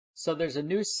So there's a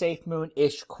new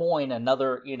SafeMoon-ish coin,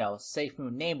 another,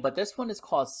 SafeMoon name, but this one is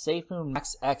called SafeMoon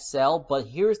Max XL, but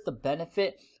here's the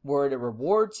benefit where it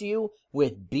rewards you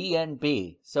with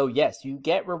BNB. So yes, you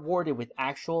get rewarded with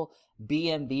actual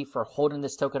BNB for holding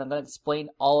this token. I'm going to explain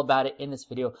all about it in this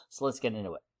video, so let's get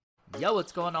into it. Yo,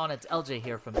 what's going on? It's LJ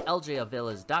here from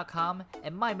LJAvillas.com,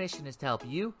 and my mission is to help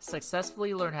you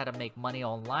successfully learn how to make money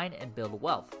online and build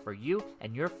wealth for you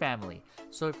and your family.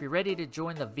 So if you're ready to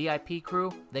join the VIP crew,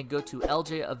 then go to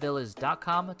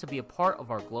LJAvillas.com to be a part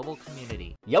of our global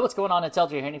community. Yo, what's going on? It's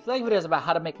LJ here, and if you like videos about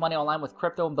how to make money online with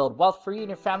crypto and build wealth for you and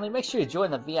your family, make sure you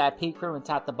join the VIP crew and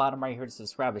tap the bottom right here to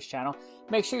subscribe to this channel.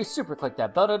 Make sure you super click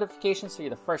that bell notification so you're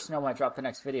the first to know when I drop the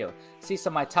next video. See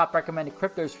some of my top recommended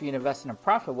cryptos for you to invest in and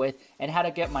profit with, and how to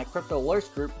get my crypto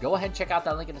alerts group. Go ahead and check out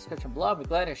that link in the description below. I'll be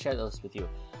glad to share those with you.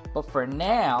 But for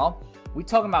now, we're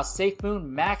talking about SafeMoon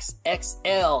Max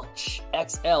XL.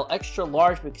 Extra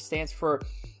large, which stands for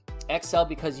XL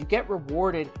because you get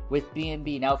rewarded with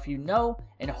BNB. Now, if you know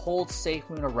and hold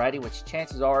SafeMoon already, which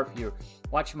chances are if you're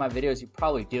watching my videos, you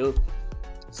probably do,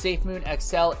 SafeMoon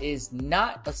XL is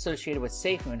not associated with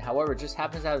SafeMoon. However, it just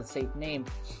happens to have the same name,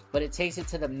 but it takes it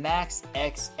to the Max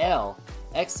XL.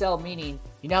 XL meaning,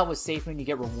 you know how with SafeMoon you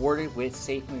get rewarded with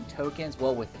SafeMoon tokens?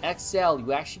 Well, with XL,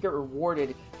 you actually get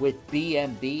rewarded with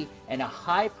BNB, and a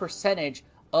high percentage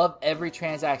of every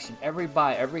transaction, every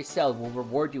buy, every sell will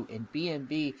reward you in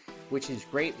BNB, which is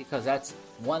great because that's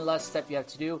one less step you have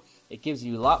to do. It gives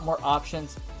you a lot more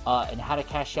options and how to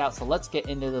cash out. So let's get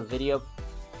into the video.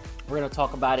 We're going to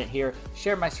talk about it here.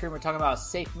 Share my screen. We're talking about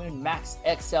SafeMoon Max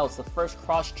XL. It's the first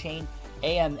cross-chain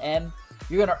AMM.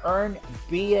 You're going to earn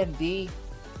BNB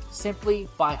simply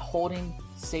by holding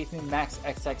SafeMoon Max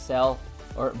XXL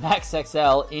or Max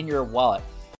XL in your wallet.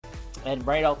 And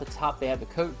right off the top, they have the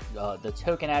code, the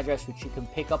token address, which you can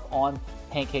pick up on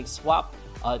PancakeSwap,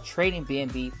 trading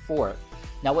BNB for it.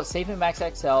 Now, what SafeMoon Max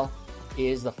XL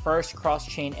is the first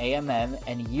cross-chain AMM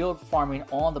and yield farming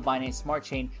on the Binance Smart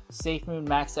Chain. SafeMoon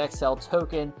Max XL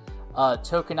token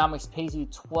tokenomics pays you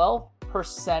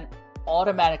 12%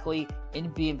 automatically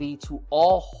in BNB to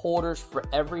all holders for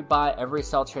every buy, every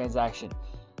sell transaction.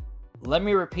 Let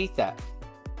me repeat that.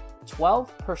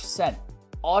 12%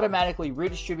 automatically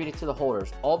redistributed to the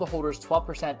holders. All the holders,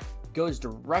 12% goes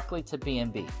directly to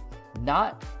BNB,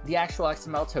 not the actual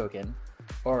XML token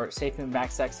or SafeMoon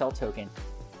Max XL token.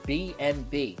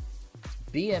 BNB,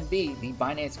 the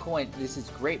Binance coin. This is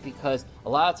great because a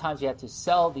lot of times you have to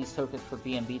sell these tokens for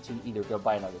BNB to either go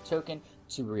buy another token,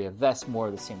 to reinvest more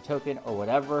of the same token, or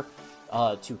whatever,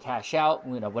 to cash out,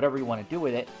 whatever you want to do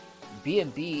with it.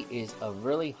 BNB is a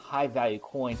really high value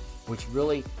coin, which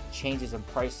really changes in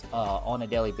price on a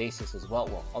daily basis as well.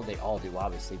 Well, they all do,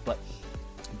 obviously, but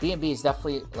BNB is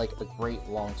definitely like a great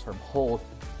long-term hold,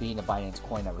 being a Binance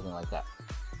coin, everything like that.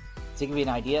 To give you an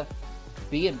idea,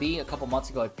 BNB a couple months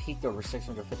ago, it peaked over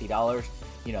 $650.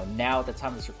 Now at the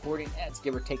time of this recording, it's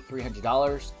give or take $300.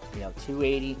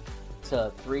 $280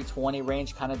 to $320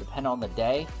 range, kind of depend on the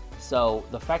day. So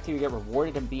the fact that you get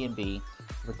rewarded in BNB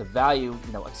with the value,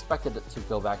 expected to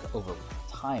go back over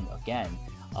time again,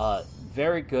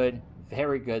 very good.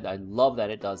 Very good. I love that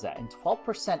it does that. And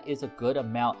 12% is a good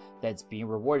amount that's being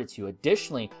rewarded to you.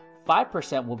 Additionally,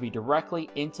 5% will be directly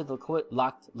into the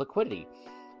locked liquidity,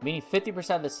 meaning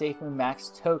 50% of the SafeMoon Max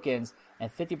tokens and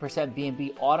 50%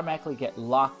 BNB automatically get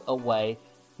locked away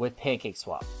with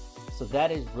PancakeSwap. So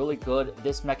that is really good.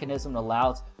 This mechanism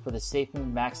allows for the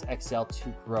SafeMoon Max XL to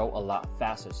grow a lot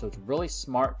faster. So it's really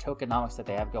smart tokenomics that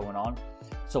they have going on.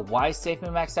 So why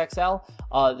SafeMoon Max XL?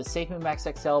 The SafeMoon Max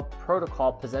XL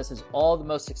protocol possesses all the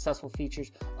most successful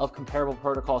features of comparable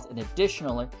protocols, and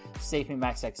additionally, SafeMoon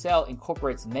Max XL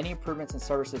incorporates many improvements and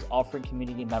services offering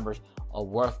community members a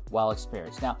worthwhile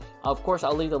experience. Now, of course,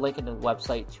 I'll leave the link in the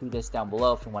website to this down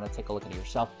below if you want to take a look at it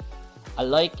yourself. I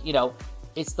like,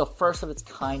 it's the first of its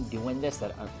kind doing this,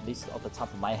 that at least off the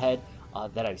top of my head,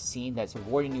 that I've seen that's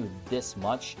rewarding you this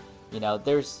much.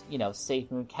 There's,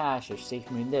 SafeMoon Cash, there's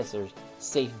SafeMoon this, there's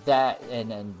Safe that,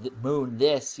 and Moon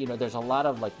this. There's a lot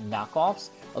of like knockoffs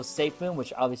of SafeMoon,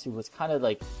 which obviously was kind of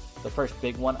like the first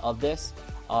big one of this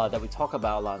that we talk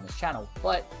about a lot on this channel.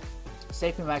 But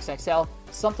SafeMoon Max XL,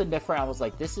 something different. I was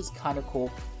like, this is kind of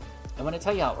cool. I'm going to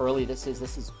tell you how early this is.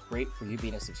 This is great for you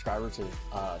being a subscriber to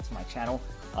my channel.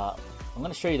 I'm going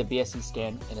to show you the BSC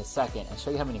scan in a second and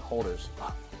show you how many holders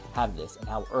have this and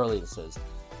how early this is.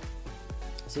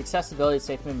 So accessibility,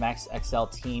 SafeMoon Max XL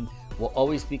team will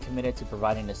always be committed to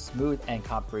providing a smooth and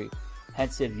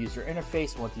comprehensive user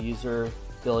interface. We want the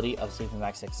usability of SafeMoon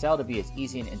Max XL to be as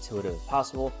easy and intuitive as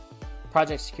possible.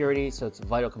 Project security, so it's a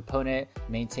vital component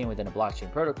maintained within a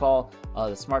blockchain protocol.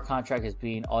 The smart contract is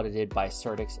being audited by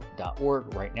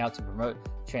Certix.org right now to promote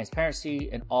transparency,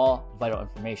 and all vital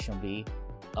information will be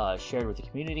shared with the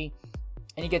community.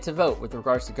 And you get to vote. With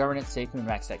regards to governance, SafeMoon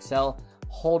Max XL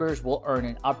holders will earn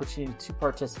an opportunity to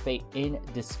participate in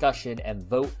discussion and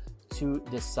vote to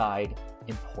decide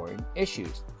important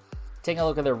issues. Taking a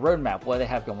look at their roadmap, what do they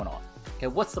have going on? Okay,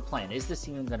 what's the plan? Is this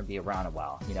even going to be around a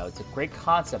while? You know, it's a great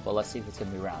concept, but let's see if it's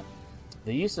going to be around.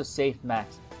 The use of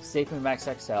SafeMoon Max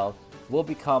XL will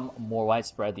become more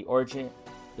widespread. The origin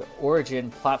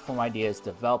platform idea is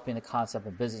developing the concept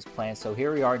and business plan. So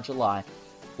here we are in July.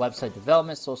 Website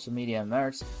development, social media and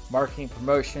marketing,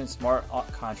 promotion, smart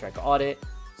contract audit,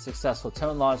 successful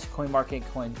tone launch, CoinMarket,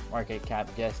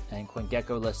 and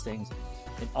CoinGecko listings.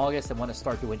 In August, they want to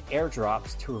start doing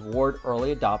airdrops to reward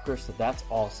early adopters, so that's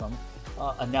awesome.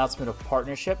 Announcement of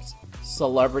partnerships,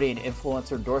 celebrity and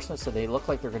influencer endorsements, so they look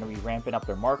like they're going to be ramping up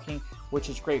their marketing, which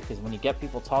is great because when you get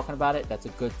people talking about it, that's a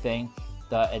good thing,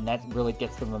 and that really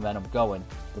gets the momentum going.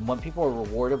 And when people are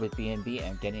rewarded with BNB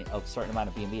and getting a certain amount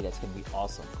of BNB, that's going to be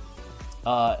awesome.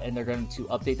 And they're going to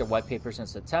update their white papers in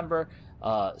September.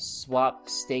 Swap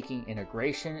staking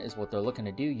integration is what they're looking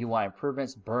to do. UI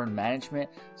improvements, burn management.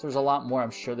 So there's a lot more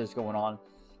I'm sure there's going on.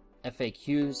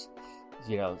 FAQs,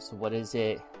 you know, so what is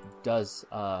it? Does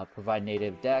provide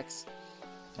native DEX,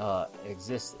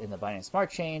 exists in the Binance Smart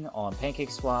Chain on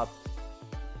PancakeSwap,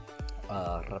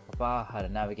 how to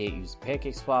navigate, use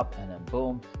PancakeSwap, and then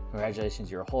boom, congratulations,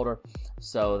 you're a holder.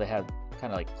 So they have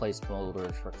kind of like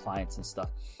placeholders for clients and stuff.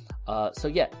 So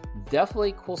yeah,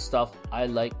 definitely cool stuff. I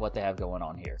like what they have going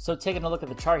on here. So taking a look at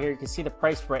the chart here, you can see the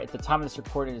price right at the time of this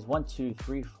recording is 1, 2,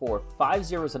 3, 4, 5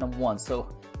 zeros and a 1. So if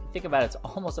you think about it, it's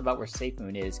almost about where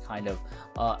SafeMoon is kind of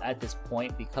at this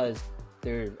point, because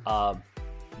there's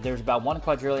about 1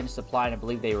 quadrillion supply, and I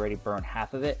believe they already burned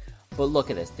half of it. But look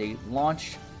at this, they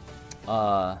launched,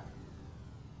 the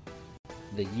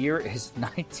year is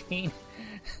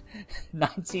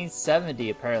 1970,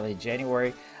 apparently,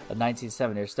 January of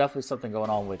 1970. There's definitely something going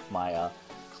on with my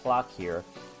clock here,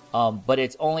 but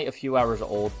it's only a few hours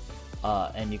old,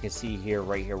 and you can see here,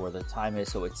 right here, where the time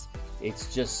is. So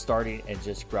it's just starting and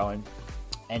just growing,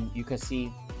 and you can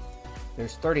see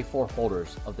there's 34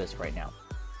 holders of this right now.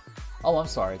 Oh, I'm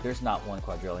sorry, there's not 1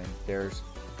 quadrillion. There's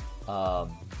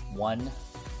 1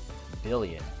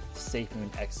 billion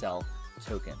SafeMoon XL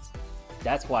tokens.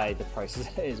 That's why the price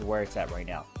is where it's at right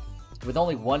now. With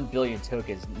only 1 billion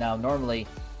tokens. Now, normally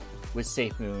with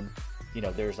SafeMoon, you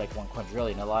know, there's like 1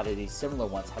 quadrillion. A lot of these similar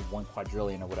ones have 1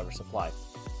 quadrillion or whatever supply.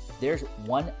 There's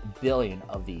 1 billion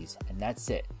of these, and that's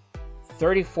it.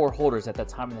 34 holders at the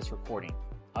time of this recording.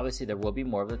 Obviously, there will be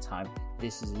more of the time.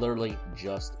 This is literally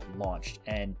just launched.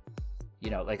 And, you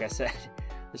know, like I said,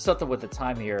 there's something with the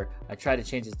time here. I tried to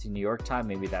change it to New York time.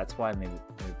 Maybe that's why. Maybe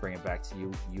bring it back to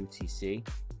UTC.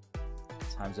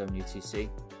 Time zone UTC.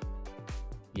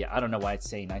 Yeah, I don't know why it's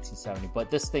saying 1970,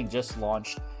 but this thing just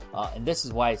launched, and this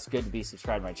is why it's good to be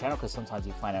subscribed to my channel, because sometimes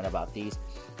you find out about these.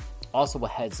 Also, a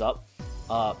heads up,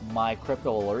 my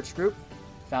crypto alerts group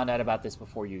found out about this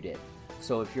before you did.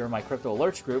 So if you're in my crypto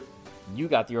alerts group, you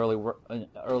got the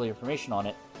early information on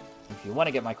it. If you want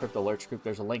to get my crypto alerts group,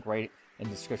 there's a link right in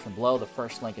the description below. The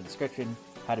first link in the description,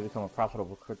 how to become a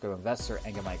profitable crypto investor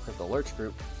and get my crypto alerts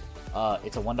group.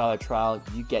 It's a $1 trial.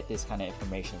 You get this kind of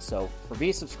information. So for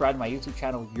being subscribed to my YouTube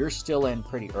channel, you're still in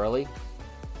pretty early.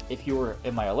 If you were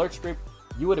in my alerts group,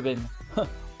 you would have been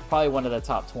probably one of the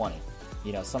top 20.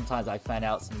 You know, sometimes I find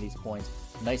out some of these coins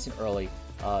nice and early.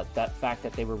 That fact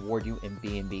that they reward you in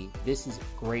BNB. This is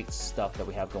great stuff that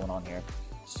we have going on here.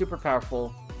 Super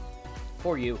powerful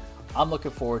for you. I'm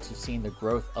looking forward to seeing the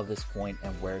growth of this coin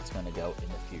and where it's going to go in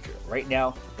the future. Right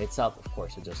now, it's up. Of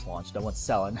course, it just launched. No one's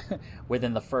selling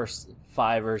within the first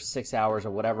 5 or 6 hours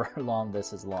or whatever long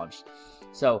this is launched.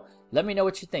 So let me know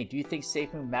what you think. Do you think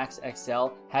SafeMoon Max XL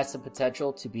has some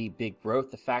potential to be big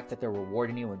growth? The fact that they're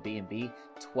rewarding you in BNB,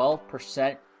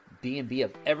 12% BNB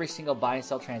of every single buy and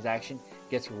sell transaction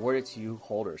gets rewarded to you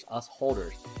holders, us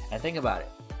holders. And think about it.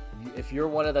 If you're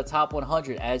one of the top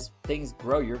 100, as things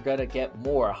grow, you're going to get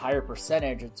more, a higher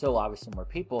percentage until obviously more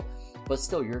people, but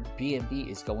still your BNB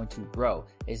is going to grow.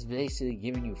 It's basically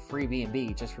giving you free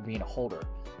BNB just for being a holder.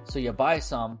 So you buy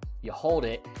some, you hold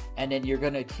it, and then you're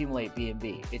going to accumulate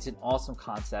BNB. It's an awesome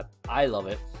concept. I love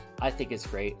it. I think it's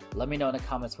great. Let me know in the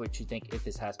comments what you think, if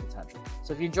this has potential.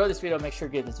 So if you enjoyed this video, make sure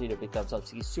to give this video a big thumbs up.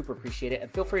 So you super appreciate it. And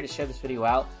feel free to share this video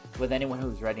out with anyone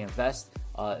who's ready to invest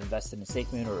in a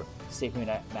SafeMoon or SafeMoon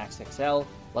Max XL.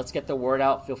 Let's get the word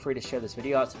out. Feel free to share this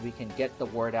video out so we can get the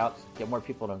word out, get more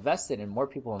people to invest in, and more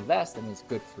people invest, and it's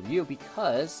good for you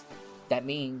because that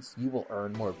means you will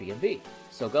earn more BNB.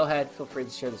 So go ahead, feel free to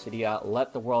share this video out.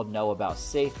 Let the world know about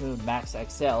SafeMoon Max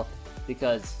XL,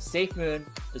 because SafeMoon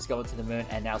is going to the moon,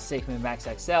 and now SafeMoon Max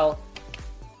XL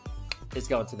is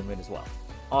going to the moon as well.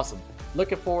 Awesome.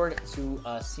 Looking forward to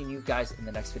seeing you guys in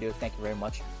the next video. Thank you very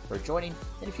much for joining.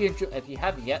 And if you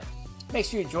haven't yet, make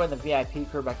sure you join the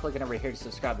VIP crew by clicking over here to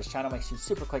subscribe to this channel. Make sure you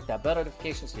super click that bell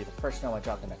notification so you're the first to know when I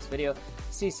drop the next video.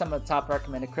 See some of the top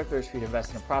recommended cryptos for you to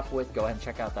invest in and profit with. Go ahead and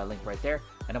check out that link right there.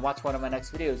 And to watch one of my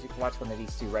next videos, you can watch one of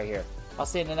these two right here. I'll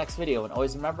see you in the next video. And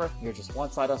always remember, you're just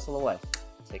one side hustle away.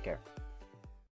 Take care.